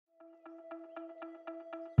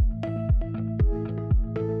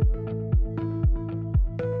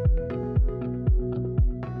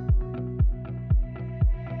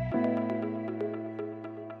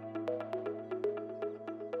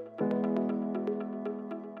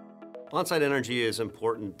Onsite energy is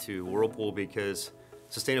important to Whirlpool because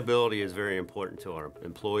sustainability is very important to our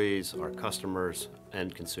employees, our customers,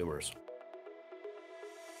 and consumers.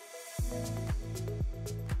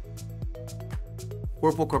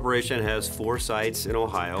 Whirlpool Corporation has 4 sites in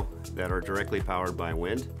Ohio that are directly powered by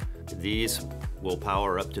wind. These will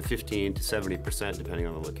power up to 15 to 70% depending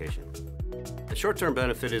on the location. The short-term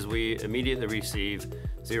benefit is we immediately receive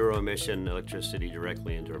zero-emission electricity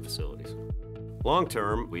directly into our facilities.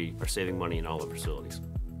 Long-term, we are saving money in all the facilities.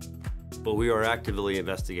 But we are actively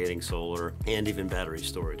investigating solar and even battery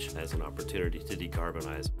storage as an opportunity to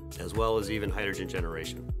decarbonize, as well as even hydrogen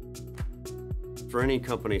generation. For any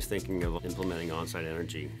companies thinking of implementing on-site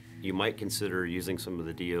energy, you might consider using some of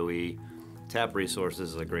the DOE TAP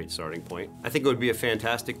resources as a great starting point. I think it would be a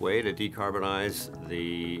fantastic way to decarbonize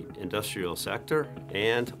the industrial sector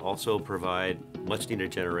and also provide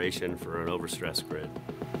much-needed generation for an overstressed grid.